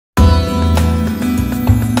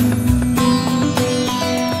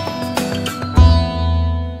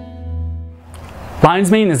Lion's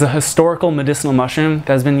mane is a historical medicinal mushroom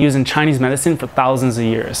that has been used in Chinese medicine for thousands of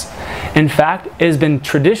years. In fact, it has been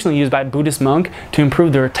traditionally used by a Buddhist monk to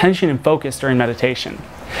improve their attention and focus during meditation.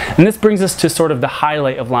 And this brings us to sort of the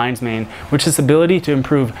highlight of lion's mane, which is its ability to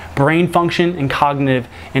improve brain function and cognitive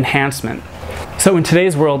enhancement. So in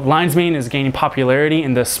today's world, lion's mane is gaining popularity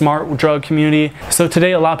in the smart drug community. So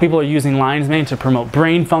today a lot of people are using lion's mane to promote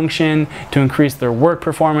brain function, to increase their work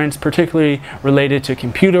performance, particularly related to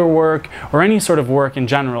computer work or any sort of work in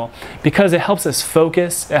general, because it helps us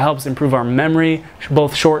focus, it helps improve our memory,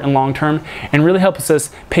 both short and long term, and really helps us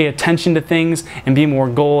pay attention to things and be more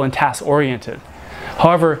goal and task oriented.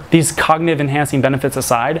 However, these cognitive enhancing benefits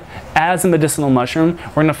aside, as a medicinal mushroom,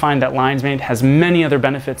 we're going to find that lion's mane has many other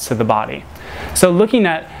benefits to the body. So looking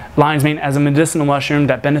at lion's mane as a medicinal mushroom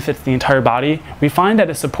that benefits the entire body, we find that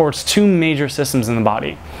it supports two major systems in the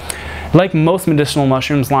body. Like most medicinal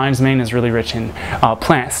mushrooms, lion's mane is really rich in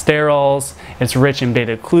plant sterols, it's rich in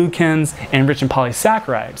beta-glucans, and rich in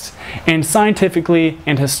polysaccharides. And scientifically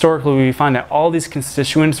and historically, we find that all these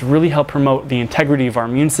constituents really help promote the integrity of our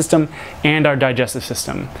immune system and our digestive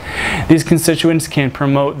system. These constituents can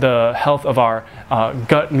promote the health of our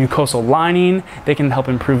gut mucosal lining, they can help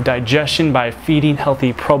improve digestion by feeding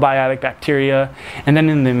healthy probiotic bacteria, and then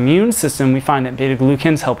in the immune system, we find that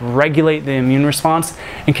beta-glucans help regulate the immune response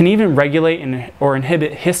and can even regulate or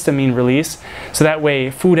inhibit histamine release, so that way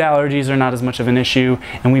food allergies are not as much of an issue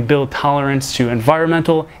and we build tolerance to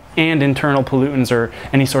environmental and internal pollutants or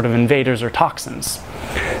any sort of invaders or toxins.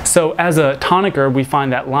 So as a tonic herb, we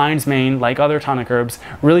find that lion's mane, like other tonic herbs,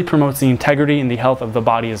 really promotes the integrity and the health of the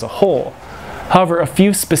body as a whole. However, a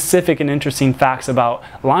few specific and interesting facts about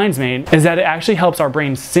lion's mane is that it actually helps our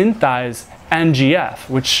brain synthesize NGF,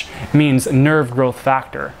 which means nerve growth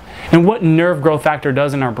factor. And what nerve growth factor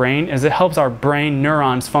does in our brain is it helps our brain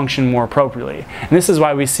neurons function more appropriately. And this is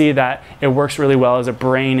why we see that it works really well as a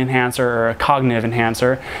brain enhancer or a cognitive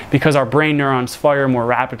enhancer, because our brain neurons fire more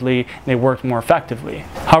rapidly, they work more effectively.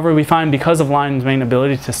 However, we find because of lion's mane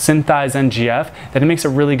ability to synthesize NGF that it makes a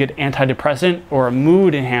really good antidepressant or a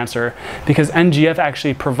mood enhancer, because NGF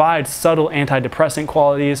actually provides subtle antidepressant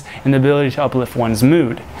qualities and the ability to uplift one's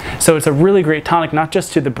mood. So it's a really great tonic not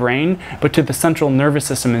just to the brain, but to the central nervous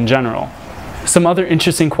system in general. Some other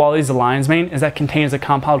interesting qualities of lion's mane is that it contains a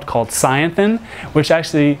compound called cyanthin, which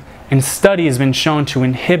actually in study has been shown to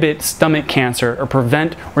inhibit stomach cancer or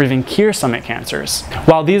prevent or even cure stomach cancers.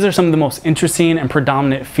 While these are some of the most interesting and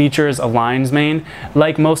predominant features of lion's mane,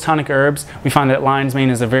 like most tonic herbs, we find that lion's mane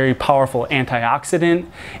is a very powerful antioxidant.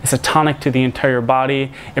 It's a tonic to the entire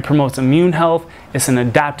body. It promotes immune health. It's an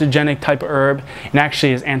adaptogenic type of herb, and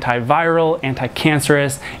actually is antiviral,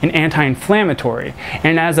 anti-cancerous, and anti-inflammatory.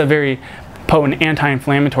 And as a very potent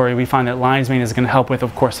anti-inflammatory, we find that lion's mane is going to help with,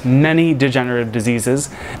 of course, many degenerative diseases,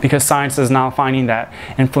 because science is now finding that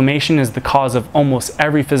inflammation is the cause of almost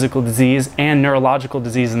every physical disease and neurological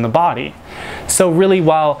disease in the body. So really,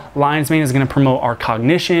 while lion's mane is going to promote our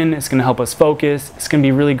cognition, it's going to help us focus, it's going to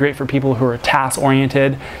be really great for people who are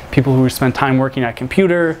task-oriented, people who spend time working at a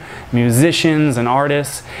computer, musicians and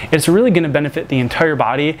artists. It's really going to benefit the entire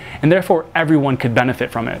body, and therefore everyone could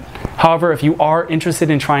benefit from it. However, if you are interested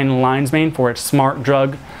in trying lion's mane for its smart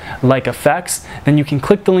drug-like effects, then you can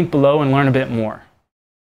click the link below and learn a bit more.